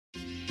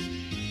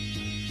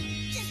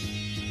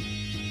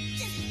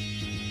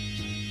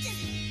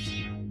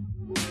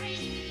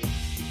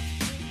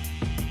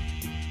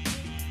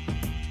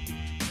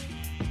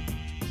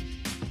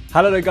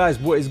Hello there guys,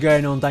 what is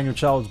going on? Daniel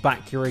Childs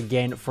back here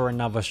again for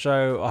another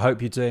show. I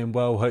hope you're doing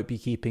well, hope you're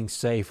keeping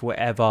safe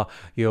wherever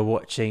you're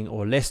watching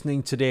or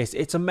listening to this.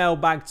 It's a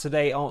mailbag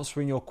today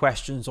answering your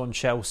questions on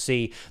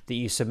Chelsea that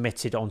you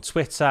submitted on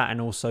Twitter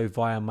and also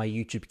via my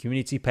YouTube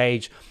community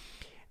page.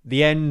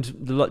 The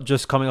end,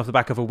 just coming off the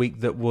back of a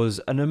week that was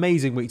an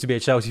amazing week to be a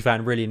Chelsea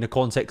fan, really, in the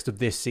context of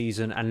this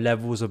season and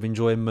levels of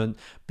enjoyment,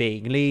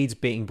 beating Leeds,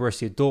 beating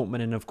Borussia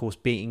Dortmund, and of course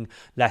beating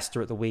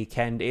Leicester at the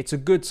weekend. It's a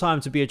good time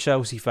to be a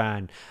Chelsea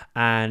fan,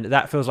 and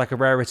that feels like a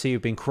rarity.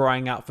 We've been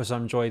crying out for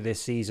some joy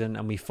this season,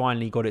 and we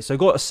finally got it. So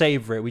got to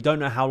savour it. We don't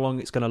know how long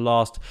it's going to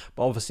last,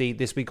 but obviously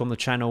this week on the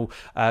channel,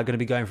 going to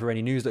be going through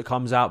any news that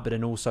comes out, but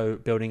then also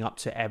building up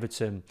to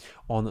Everton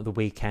on the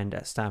weekend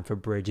at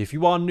Stamford Bridge. If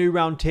you are new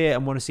around here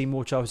and want to see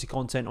more Chelsea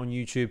content on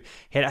YouTube,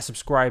 hit that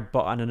subscribe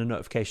button and the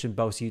notification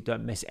bell so you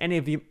don't miss any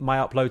of my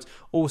uploads.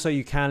 Also,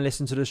 you can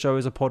listen to the show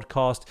as a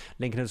podcast,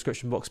 link in the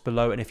description box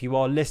below. And if you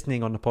are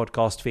listening on the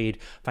podcast feed,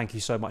 thank you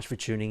so much for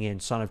tuning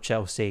in. Son of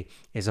Chelsea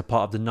is a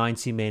part of the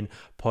 90 Min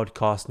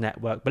podcast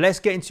network. But let's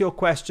get into your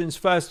questions.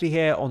 Firstly,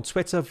 here on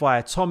Twitter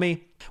via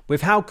Tommy,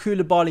 with how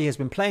Koulibaly has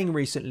been playing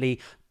recently,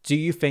 do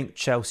you think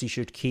Chelsea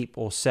should keep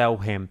or sell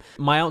him?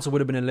 My answer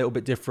would have been a little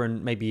bit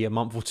different maybe a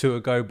month or two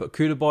ago, but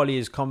Koulibaly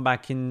has come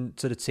back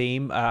into the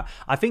team.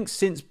 I think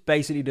since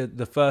basically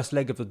the first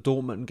leg of the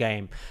Dortmund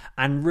game,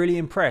 and really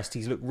impressed.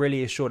 He's looked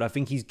really assured. I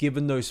think he's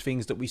given those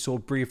things that we saw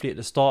briefly at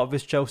the start of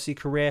his Chelsea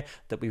career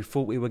that we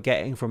thought we were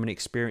getting from an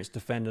experienced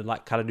defender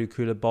like Kalidou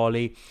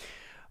Koulibaly.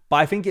 But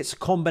I think it's a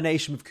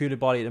combination with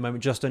Koulibaly at the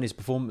moment, just on his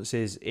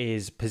performances,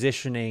 is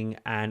positioning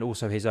and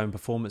also his own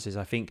performances.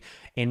 I think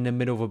in the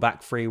middle of a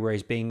back three where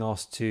he's being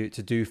asked to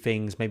do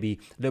things maybe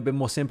a little bit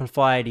more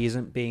simplified, he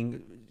isn't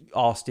being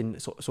asked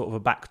in sort of a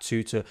back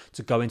two to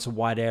go into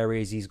wide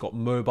areas. He's got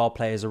mobile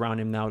players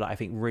around him now that I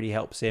think really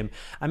helps him.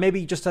 And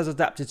maybe he just has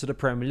adapted to the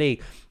Premier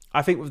League.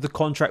 I think with the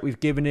contract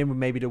we've given him, with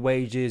maybe the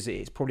wages,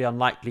 it's probably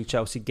unlikely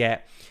Chelsea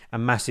get a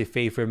massive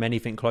fee for him,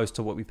 anything close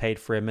to what we paid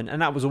for him.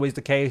 And that was always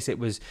the case. It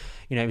was,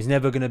 it was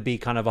never going to be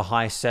kind of a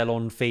high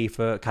sell-on fee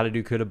for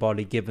Kalidou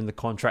Koulibaly given the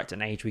contract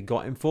and age we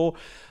got him for.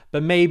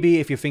 But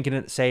maybe if you're thinking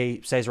that, say,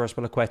 Cesar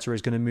Azpilicueta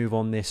is going to move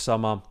on this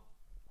summer,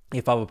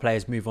 if other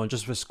players move on,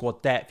 just for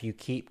squad depth, you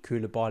keep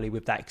Koulibaly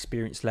with that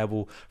experience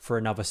level for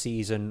another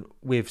season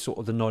with sort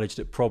of the knowledge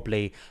that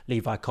probably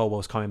Levi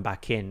Colwell's coming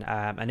back in.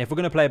 And if we're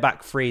going to play a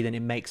back three, then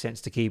it makes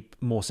sense to keep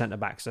more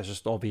centre-backs. That's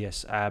just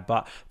obvious.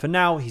 But for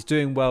now, he's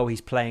doing well.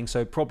 He's playing.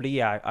 So probably,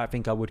 yeah, I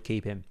think I would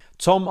keep him.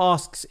 Tom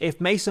asks, if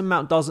Mason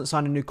Mount doesn't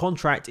sign a new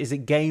contract, is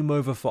it game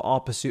over for our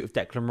pursuit of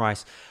Declan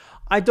Rice?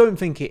 I don't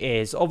think it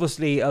is.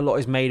 Obviously, a lot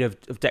is made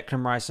of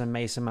Declan Rice and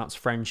Mason Mount's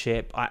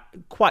friendship.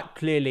 Quite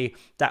clearly,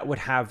 that would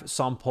have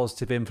some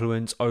positive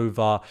influence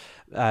over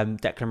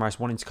Declan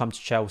Rice wanting to come to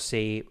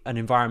Chelsea, an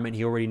environment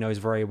he already knows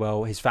very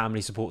well. His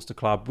family supports the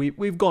club.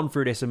 We've gone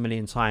through this a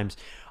million times.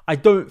 I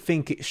don't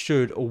think it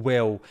should or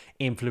will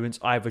influence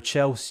either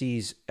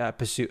Chelsea's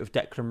pursuit of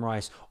Declan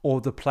Rice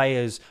or the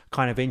players'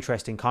 kind of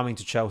interest in coming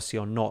to Chelsea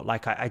or not.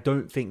 I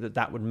don't think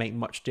that would make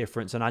much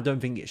difference, and I don't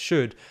think it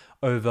should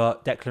over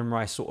Declan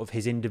Rice, sort of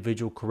his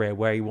individual career,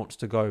 where he wants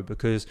to go,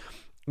 because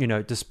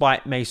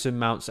despite Mason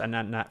Mount's and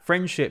that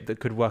friendship that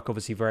could work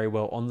obviously very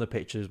well on the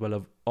pitch as well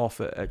as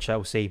off at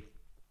Chelsea,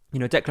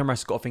 Declan Rice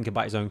has got to think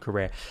about his own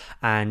career,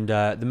 and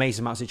the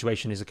Mason Mount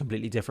situation is a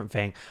completely different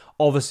thing.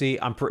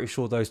 Obviously, I'm pretty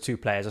sure those two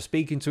players are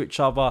speaking to each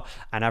other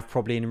and have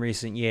probably in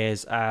recent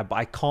years, but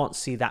I can't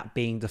see that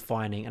being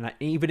defining. And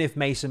even if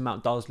Mason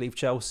Mount does leave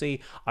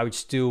Chelsea, I would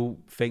still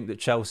think that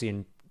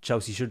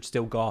Chelsea should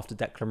still go after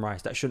Declan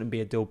Rice. That shouldn't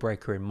be a deal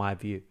breaker in my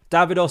view.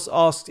 Davidos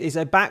asks, is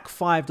a back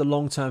five the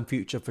long-term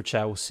future for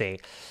Chelsea?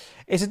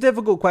 It's a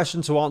difficult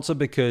question to answer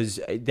because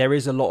there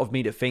is a lot of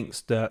me that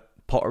thinks that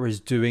Potter is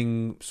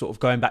doing sort of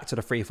going back to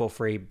the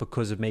 3-4-3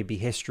 because of maybe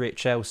history at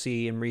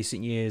Chelsea in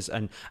recent years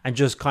and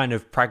just kind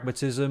of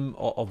pragmatism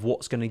of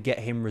what's going to get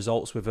him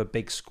results with a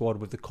big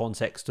squad, with the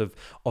context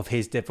of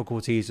his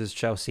difficulties as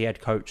Chelsea head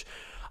coach.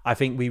 I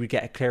think we would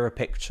get a clearer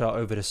picture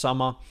over the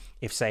summer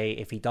if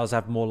he does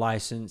have more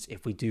license,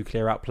 if we do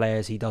clear out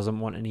players he doesn't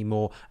want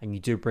anymore, and you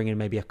do bring in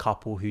maybe a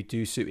couple who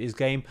do suit his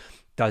game.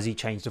 Does he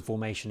change the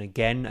formation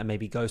again and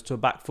maybe goes to a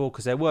back four?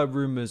 Because there were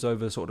rumours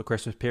over sort of the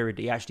Christmas period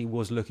that he actually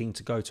was looking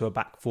to go to a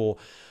back four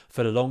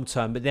for the long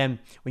term. But then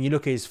when you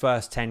look at his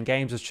first 10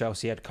 games as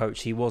Chelsea head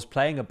coach, he was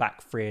playing a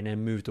back three and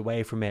then moved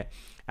away from it.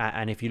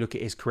 And if you look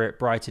at his career at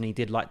Brighton, he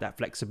did like that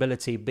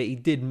flexibility, but he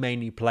did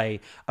mainly play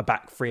a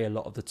back three a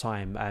lot of the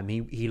time.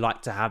 He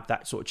liked to have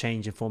that sort of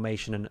change in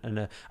formation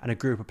and a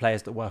group of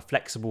players that were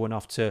flexible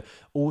enough to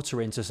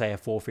alter into, say, a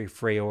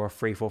 4-3-3 or a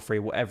 3-4-3,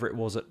 whatever it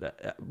was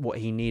what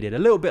he needed. A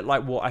little bit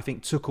like what I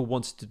think Tuchel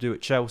wanted to do at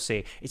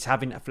Chelsea. It's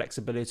having that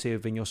flexibility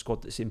within your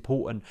squad that's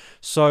important.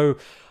 So,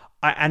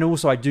 I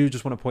do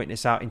just want to point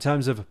this out in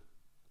terms of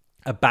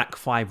a back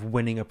five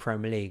winning a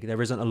Premier League.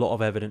 There isn't a lot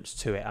of evidence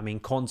to it. I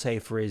mean, Conte,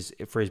 for his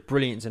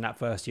brilliance in that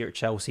first year at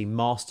Chelsea,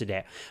 mastered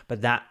it.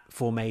 But that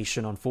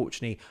formation,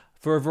 unfortunately,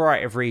 for a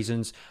variety of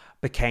reasons,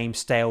 became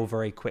stale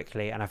very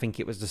quickly. And I think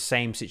it was the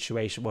same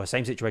situation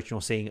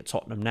you're seeing at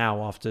Tottenham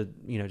now after,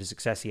 the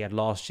success he had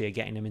last year,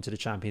 getting them into the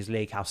Champions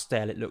League, how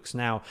stale it looks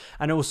now.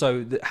 And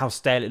also how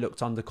stale it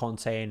looked under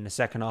Conte in the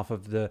second half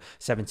of the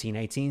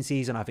 17-18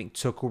 season. I think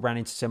Tuchel ran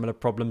into similar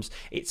problems.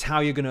 It's how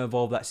you're going to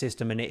evolve that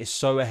system, and it is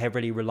so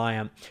heavily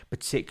reliant,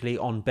 particularly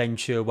on Ben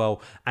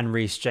Chilwell and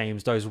Reece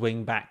James, those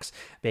wing backs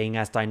being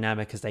as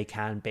dynamic as they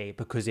can be.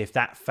 Because if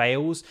that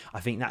fails, I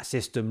think that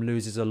system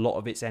loses a lot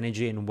of its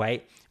energy and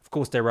weight. Of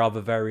course, there are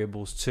other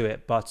variables to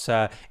it, but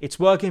it's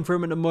working for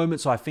him at the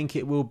moment. So I think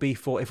it will be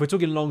if we're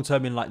talking long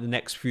term in like the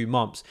next few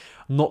months,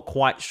 I'm not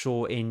quite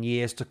sure in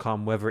years to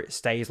come whether it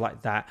stays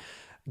like that,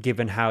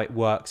 given how it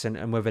works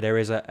and whether there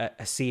is a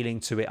ceiling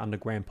to it under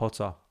Graham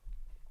Potter.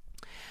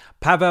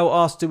 Pavel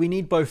asked, do we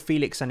need both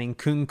Felix and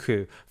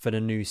Nkunku for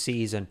the new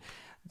season?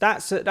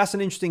 That's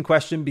an interesting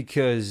question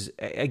because,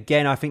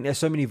 again, I think there's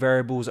so many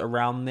variables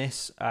around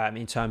this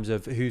in terms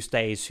of who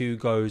stays, who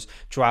goes.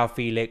 Joao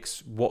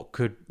Felix, what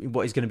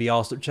is going to be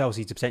asked of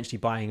Chelsea to potentially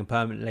buying him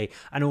permanently,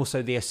 and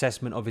also the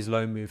assessment of his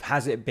loan move.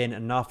 Has it been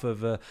enough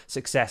of a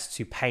success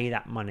to pay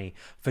that money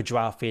for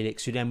Joao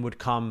Felix, who then would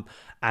come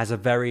as a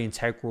very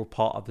integral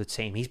part of the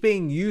team? He's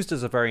being used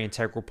as a very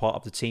integral part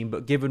of the team,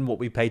 but given what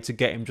we paid to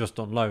get him just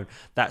on loan,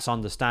 that's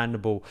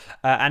understandable.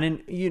 And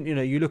then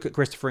you look at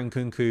Christopher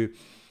Nkunku.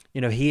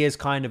 He is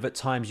kind of, at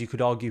times, you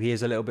could argue he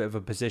is a little bit of a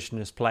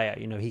positionless player.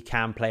 He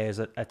can play as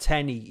a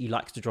 10. He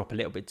likes to drop a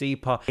little bit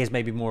deeper. He is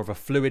maybe more of a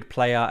fluid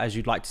player, as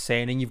you'd like to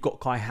say. And then you've got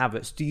Kai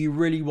Havertz. Do you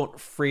really want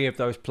 3 of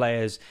those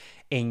players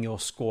in your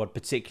squad,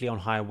 particularly on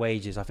high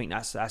wages? I think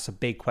that's a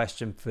big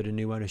question for the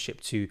new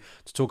ownership to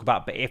talk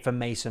about. But if a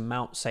Mason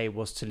Mount, say,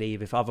 was to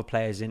leave, if other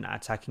players in that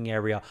attacking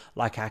area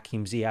like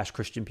Hakim Ziyech,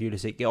 Christian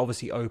Pulisic, it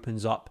obviously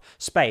opens up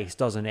space,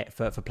 doesn't it,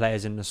 for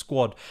players in the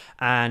squad?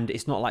 And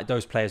it's not like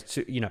those players,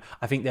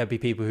 I think there'd be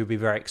people who'd be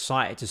very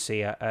excited to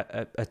see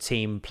a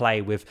team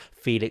play with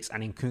Felix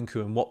and Nkunku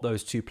and what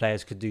those two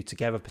players could do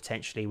together,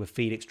 potentially with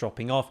Felix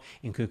dropping off,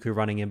 Nkunku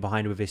running in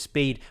behind with his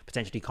speed,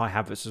 potentially Kai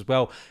Havertz as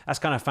well. That's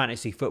kind of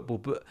fantasy football.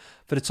 But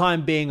for the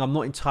time being, I'm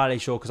not entirely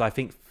sure, because I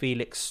think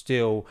Felix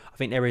I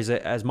think there is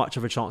as much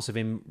of a chance of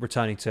him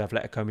returning to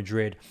Atletico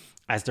Madrid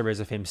as there is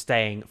of him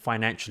staying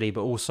financially.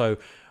 But also,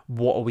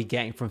 what are we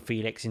getting from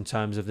Felix in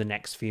terms of the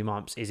next few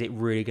months? Is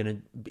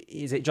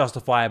it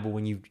justifiable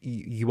when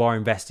you are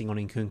investing on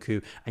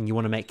Nkunku and you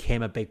want to make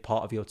him a big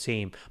part of your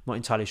team? I'm not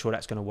entirely sure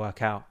that's going to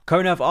work out.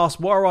 Konav asked,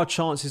 what are our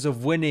chances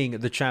of winning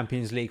the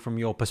Champions League from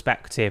your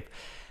perspective?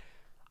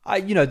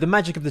 The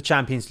magic of the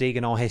Champions League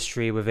and our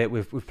history with it,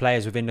 with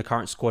players within the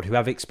current squad who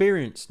have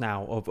experience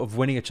now of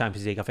winning a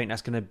Champions League, I think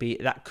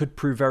that could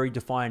prove very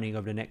defining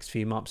over the next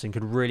few months and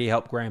could really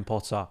help Graham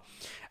Potter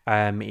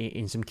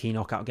in some key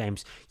knockout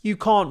games. You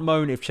can't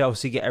moan if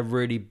Chelsea get a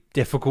really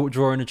difficult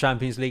draw in the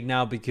Champions League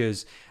now,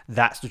 because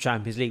that's the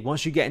Champions League.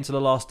 Once you get into the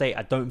last 8,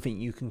 I don't think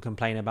you can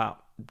complain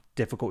about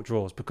difficult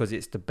draws, because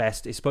it's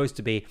supposed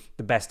to be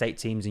the best 8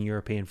 teams in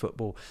European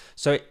football.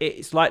 So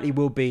it's likely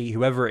will be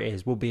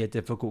a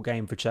difficult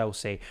game for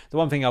Chelsea. The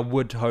one thing I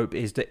would hope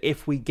is that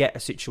if we get a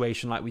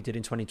situation like we did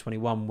in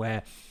 2021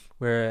 where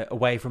we're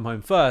away from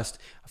home first,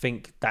 I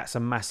think that's a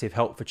massive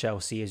help for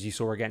Chelsea, as you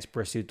saw against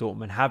Borussia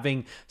Dortmund.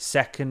 Having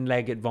second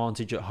leg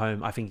advantage at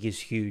home, I think, is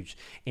huge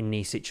in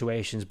these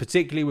situations,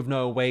 particularly with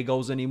no away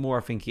goals anymore.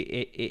 I think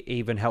it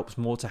even helps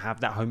more to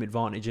have that home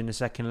advantage in the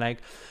second leg.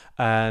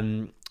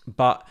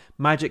 But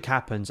magic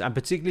happens, and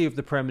particularly with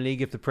the Premier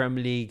League, if the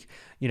Premier League,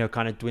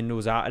 kind of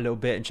dwindles out a little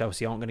bit and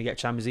Chelsea aren't going to get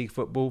Champions League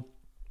football,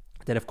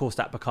 then of course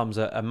that becomes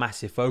a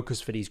massive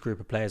focus for these group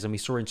of players. And we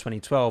saw in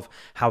 2012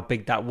 how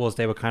big that was.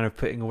 They were kind of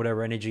putting all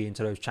their energy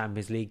into those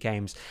Champions League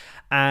games.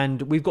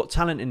 And we've got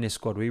talent in this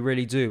squad, we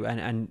really do.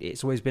 And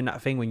it's always been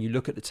that thing when you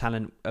look at the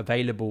talent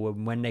available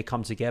and when they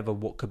come together,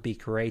 what could be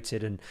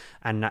created,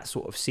 and that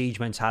sort of siege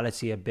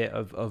mentality, a bit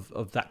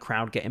of that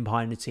crowd getting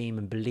behind the team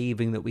and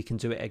believing that we can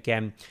do it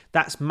again.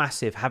 That's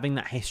massive. Having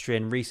that history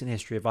and recent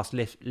history of us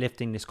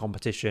lifting this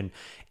competition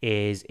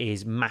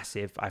is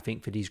massive, I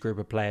think, for these group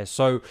of players.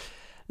 So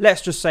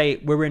let's just say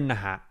we're in the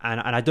hat, and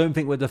I don't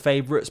think we're the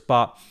favourites,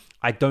 but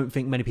I don't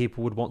think many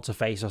people would want to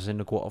face us in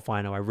the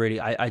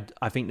quarterfinal.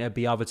 I think there'd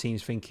be other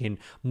teams thinking,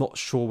 not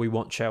sure we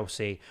want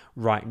Chelsea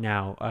right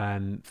now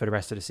for the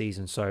rest of the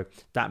season. So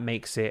that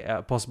makes it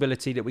a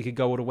possibility that we could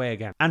go all the way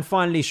again. And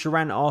finally,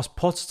 Sharan asked,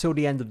 Potter till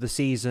the end of the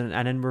season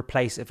and then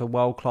replace if a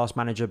world-class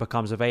manager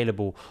becomes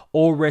available,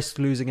 or risk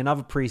losing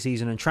another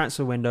pre-season and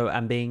transfer window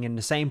and being in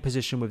the same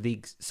position with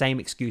the same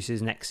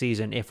excuses next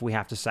season if we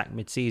have to sack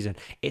mid-season.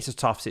 It's a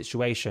tough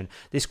situation.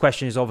 This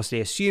question is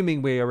obviously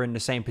assuming we are in the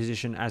same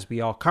position as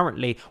we are currently,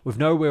 with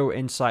no real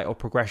insight or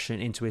progression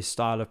into his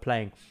style of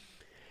playing.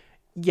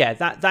 Yeah,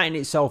 that in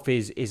itself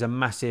is a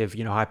massive,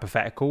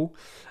 hypothetical.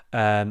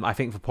 I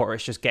think for Potter,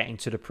 it's just getting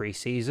to the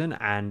pre-season.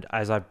 And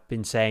as I've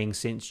been saying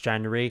since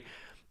January,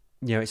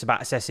 it's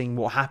about assessing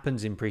what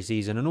happens in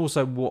pre-season, and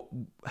also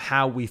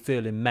how we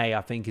feel in May.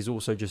 I think is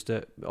also just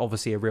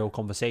obviously a real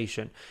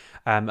conversation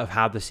of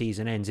how the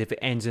season ends. If it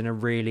ends in a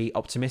really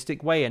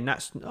optimistic way, and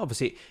that's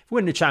obviously, if we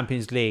win the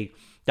Champions League,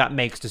 that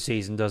makes the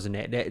season, doesn't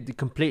it? The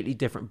completely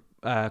different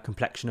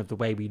complexion of the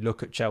way we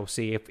look at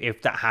Chelsea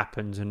if that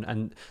happens,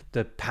 and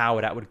the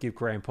power that would give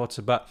Graham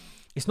Potter. But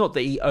it's not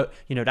that he,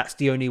 that's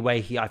the only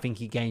way I think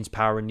he gains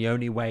power, and the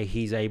only way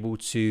he's able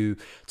to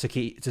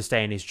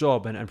stay in his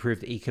job and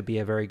prove that he could be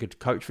a very good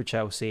coach for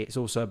Chelsea. It's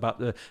also about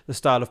the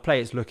style of play.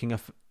 It's looking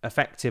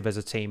effective as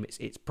a team.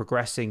 It's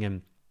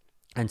progressing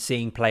and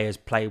seeing players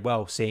play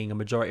well, seeing a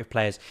majority of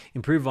players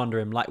improve under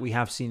him, like we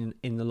have seen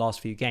in the last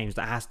few games.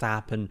 That has to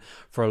happen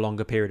for a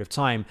longer period of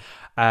time.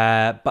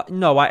 But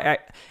no,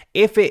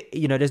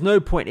 there's no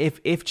point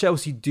if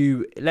Chelsea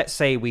do, let's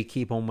say we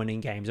keep on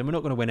winning games, and we're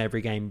not going to win every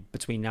game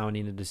between now and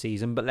the end of the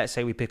season, but let's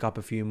say we pick up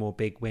a few more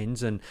big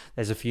wins, and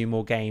there's a few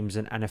more games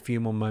and a few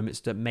more moments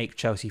that make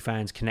Chelsea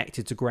fans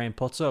connected to Graham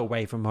Potter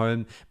away from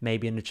home,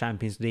 maybe in the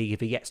Champions League.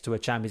 If he gets to a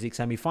Champions League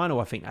semi-final,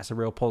 I think that's a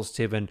real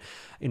positive and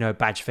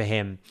badge for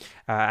him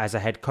as a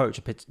head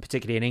coach,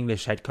 particularly an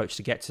English head coach,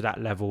 to get to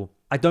that level.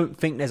 I don't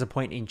think there's a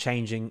point in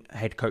changing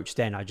head coach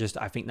then. I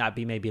think that'd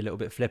be maybe a little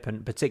bit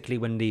flippant, particularly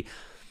when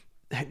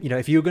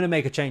if you were going to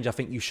make a change, I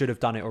think you should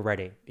have done it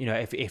already.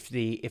 If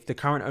the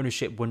current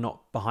ownership were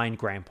not behind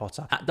Graham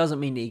Potter, that doesn't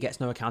mean that he gets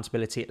no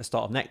accountability at the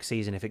start of next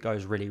season if it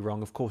goes really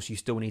wrong. Of course, you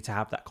still need to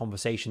have that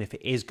conversation if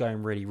it is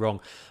going really wrong.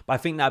 But I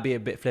think that'd be a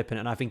bit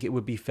flippant, and I think it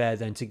would be fair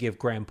then to give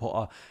Graham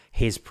Potter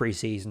his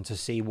pre-season to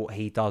see what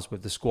he does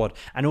with the squad,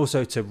 and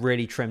also to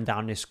really trim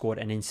down this squad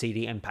and then see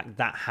the impact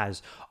that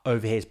has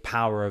over his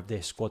power of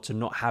this squad, to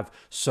not have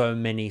so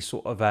many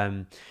sort of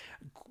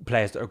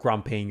players that are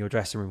grumpy in your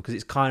dressing room, because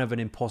it's kind of an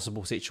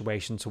impossible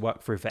situation to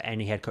work through for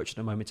any head coach at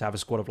the moment. To have a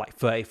squad of like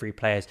 33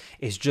 players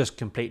is just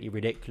completely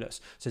ridiculous.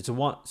 So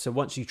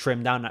once you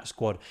trim down that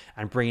squad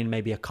and bring in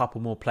maybe a couple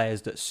more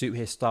players that suit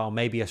his style,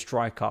 maybe a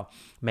striker,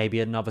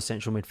 maybe another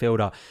central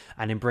midfielder,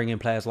 and then bring in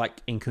players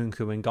like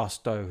Nkunku and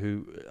Gusto,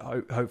 who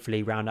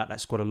hopefully round out that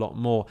squad a lot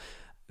more,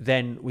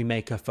 then we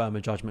make a firmer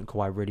judgment call.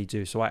 I really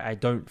do. So I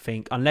don't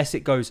think,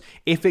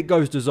 if it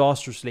goes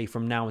disastrously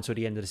from now until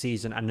the end of the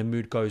season and the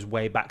mood goes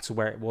way back to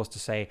where it was, to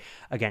say,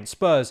 against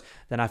Spurs,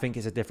 then I think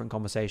it's a different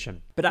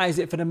conversation. But that is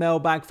it for the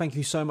mailbag. Thank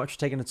you so much for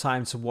taking the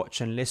time to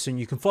watch and listen.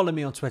 You can follow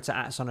me on Twitter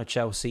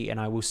 @SonofChelsea, and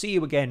I will see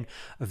you again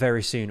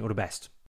very soon. All the best.